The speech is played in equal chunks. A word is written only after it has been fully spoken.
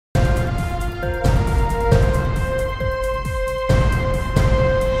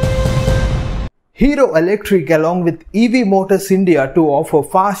Hero Electric along with EV Motors India to offer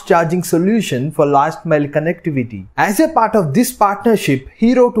fast charging solution for last mile connectivity. As a part of this partnership,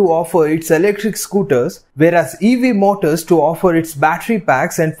 Hero to offer its electric scooters, whereas EV Motors to offer its battery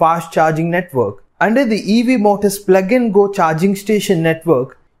packs and fast charging network. Under the EV Motors plug-and-go charging station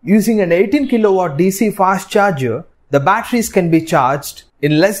network, using an 18 kW DC fast charger, the batteries can be charged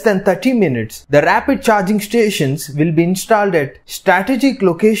in less than 30 minutes. The rapid charging stations will be installed at strategic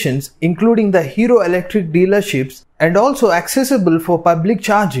locations including the Hero Electric dealerships and also accessible for public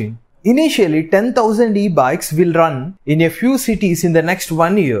charging. Initially, 10,000 e-bikes will run in a few cities in the next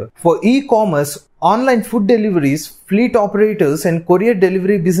 1 year. For e-commerce, online food deliveries, fleet operators and courier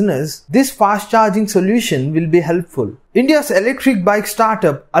delivery business, this fast charging solution will be helpful. India's electric bike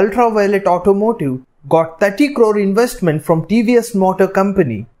startup Ultraviolette Automotive got 30 crore investment from TVS Motor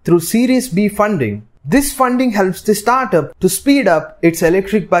Company through Series B funding. This funding helps the startup to speed up its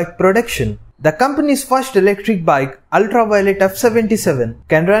electric bike production. The company's first electric bike, Ultraviolette F77,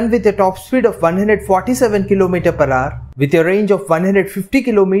 can run with a top speed of 147 km/h with a range of 150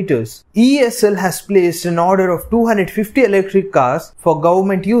 km. EESL has placed an order of 250 electric cars for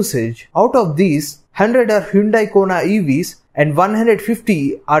government usage. Out of these, 100 are Hyundai Kona EVs and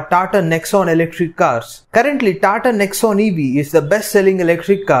 150 are Tata Nexon electric cars. Currently, Tata Nexon EV is the best-selling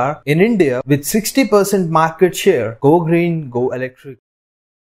electric car in India with 60% market share. Go green, go electric.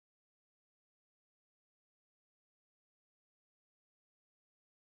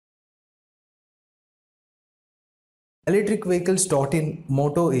 ElectricVehicles.in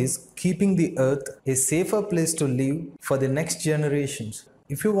motto is keeping the earth a safer place to live for the next generations.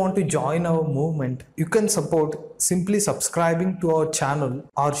 If you want to join our movement, you can support simply subscribing to our channel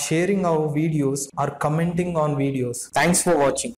or sharing our videos or commenting on videos. Thanks for watching.